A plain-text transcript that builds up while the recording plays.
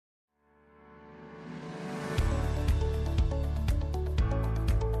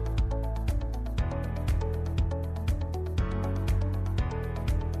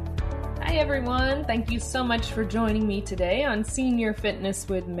everyone. Thank you so much for joining me today on Senior Fitness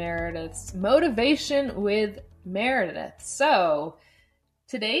with Meredith's Motivation with Meredith. So,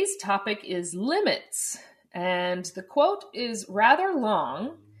 today's topic is limits, and the quote is rather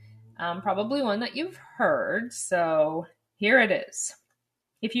long, probably one that you've heard, so here it is.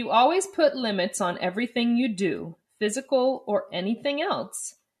 If you always put limits on everything you do, physical or anything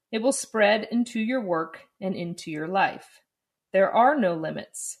else, it will spread into your work and into your life. There are no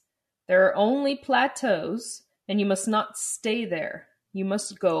limits. There are only plateaus, and you must not stay there. You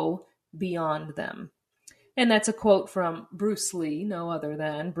must go beyond them. And that's a quote from Bruce Lee, no other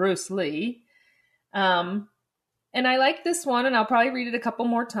than Bruce Lee. And I like this one, and I'll probably read it a couple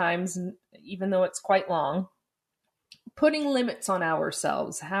more times, even though it's quite long. Putting limits on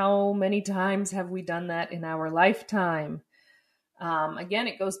ourselves. How many times have we done that in our lifetime? Again,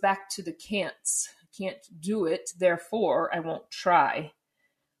 it goes back to the can'ts. I can't do it, therefore I won't try.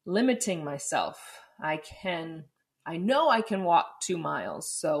 Limiting myself. I know I can walk 2 miles,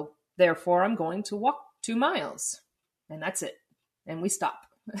 so therefore I'm going to walk 2 miles. And that's it. And we stop.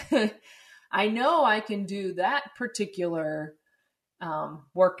 I know I can do that particular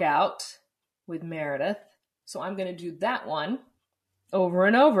workout with Meredith, so I'm going to do that one over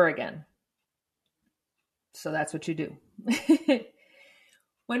and over again. So that's what you do.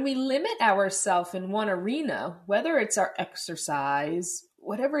 When we limit ourselves in one arena, whether it's our exercise,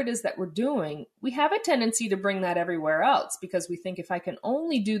 whatever it is that we're doing, we have a tendency to bring that everywhere else because we think if I can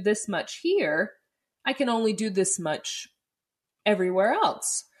only do this much here, I can only do this much everywhere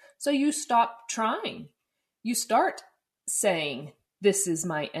else. So you stop trying. You start saying, this is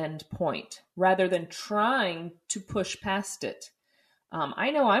my end point, rather than trying to push past it.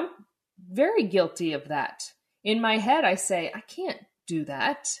 I know I'm very guilty of that. In my head, I say, I can't do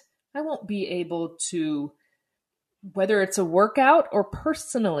that. I won't be able to, whether it's a workout or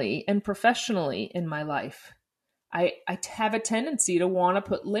personally and professionally in my life. I have a tendency to want to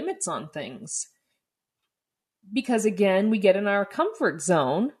put limits on things because, again, we get in our comfort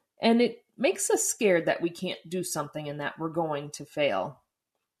zone and it makes us scared that we can't do something and that we're going to fail.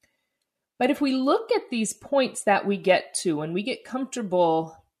 But if we look at these points that we get to when we get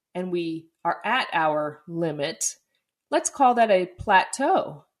comfortable and we are at our limit, let's call that a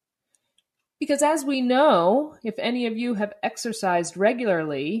plateau. Because as we know, if any of you have exercised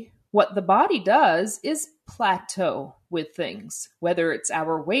regularly, what the body does is plateau with things, whether it's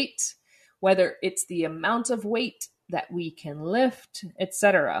our weight, whether it's the amount of weight that we can lift,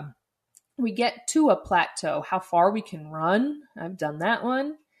 etc. We get to a plateau, how far we can run. I've done that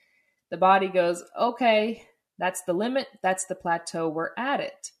one. The body goes, okay, that's the limit, that's the plateau, we're at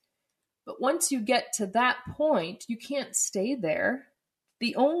it. But once you get to that point, you can't stay there.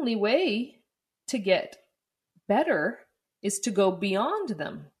 The only way to get better is to go beyond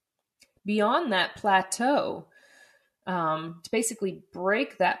them, beyond that plateau, to basically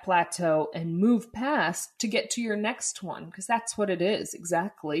break that plateau and move past to get to your next one, because that's what it is,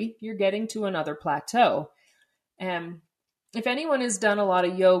 exactly. You're getting to another plateau. And if anyone has done a lot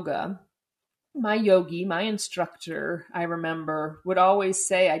of yoga, my yogi, my instructor, I remember, would always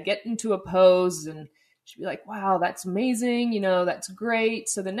say, I get into a pose and she'd be like, wow, that's amazing. That's great.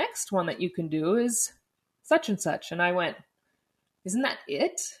 So the next one that you can do is such and such. And I went, isn't that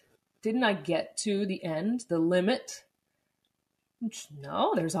it? Didn't I get to the end, the limit?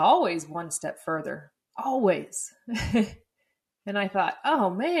 No, there's always one step further. Always. And I thought, oh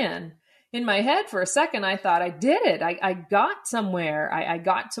man. In my head for a second, I thought I did it. I got somewhere. I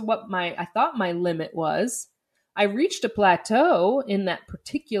got to what I thought my limit was. I reached a plateau in that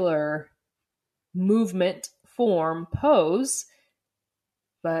particular movement, form, pose,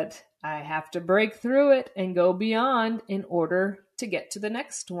 but I have to break through it and go beyond in order to get to the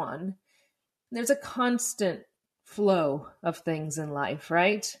next one. There's a constant flow of things in life,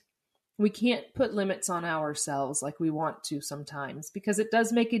 right? We can't put limits on ourselves like we want to sometimes because it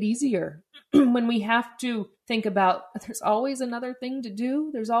does make it easier when we have to think about there's always another thing to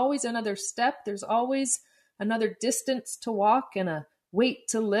do. There's always another step. There's always another distance to walk and a weight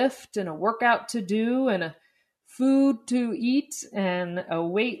to lift and a workout to do and a food to eat and a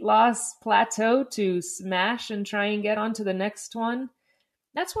weight loss plateau to smash and try and get onto the next one.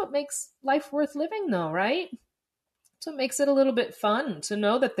 That's what makes life worth living though, right? So it makes it a little bit fun to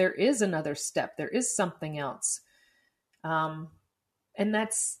know that there is another step. There is something else. And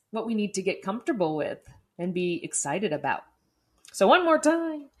that's what we need to get comfortable with and be excited about. So one more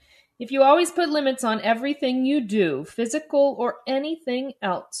time. If you always put limits on everything you do, physical or anything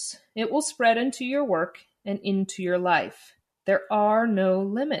else, it will spread into your work and into your life. There are no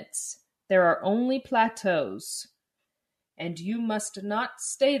limits. There are only plateaus. And you must not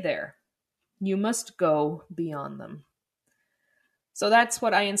stay there. You must go beyond them. So that's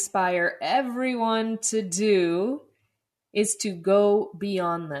what I inspire everyone to do, is to go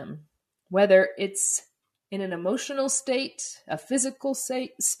beyond them. Whether it's in an emotional state, a physical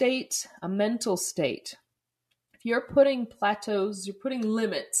state, a mental state. If you're putting plateaus, you're putting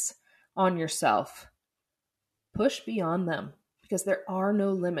limits on yourself, push beyond them, because there are no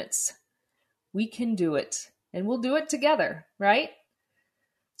limits. We can do it, and we'll do it together, right?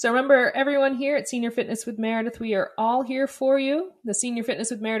 So remember, everyone here at Senior Fitness with Meredith, we are all here for you. The Senior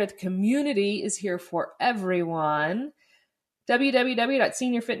Fitness with Meredith community is here for everyone.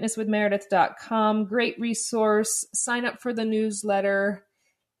 www.seniorfitnesswithmeredith.com. Great resource. Sign up for the newsletter.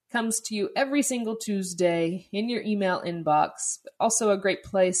 Comes to you every single Tuesday in your email inbox. Also a great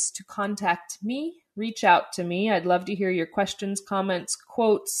place to contact me. Reach out to me. I'd love to hear your questions, comments,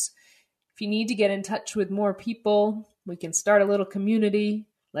 quotes. If you need to get in touch with more people, we can start a little community.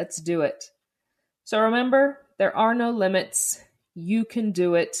 Let's do it. So remember, there are no limits. You can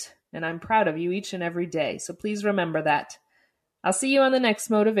do it. And I'm proud of you each and every day. So please remember that. I'll see you on the next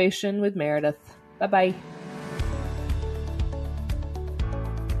Motivation with Meredith. Bye-bye.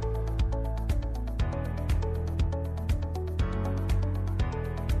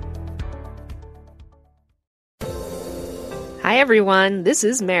 Hi, everyone. This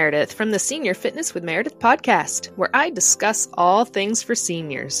is Meredith from the Senior Fitness with Meredith podcast, where I discuss all things for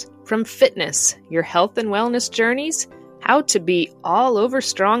seniors, from fitness, your health and wellness journeys, how to be all over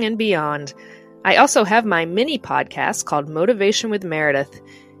strong and beyond. I also have my mini podcast called Motivation with Meredith.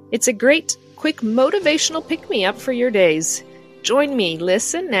 It's a great, quick motivational pick-me-up for your days. Join me,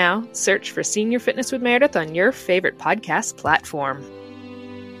 listen now, search for Senior Fitness with Meredith on your favorite podcast platform.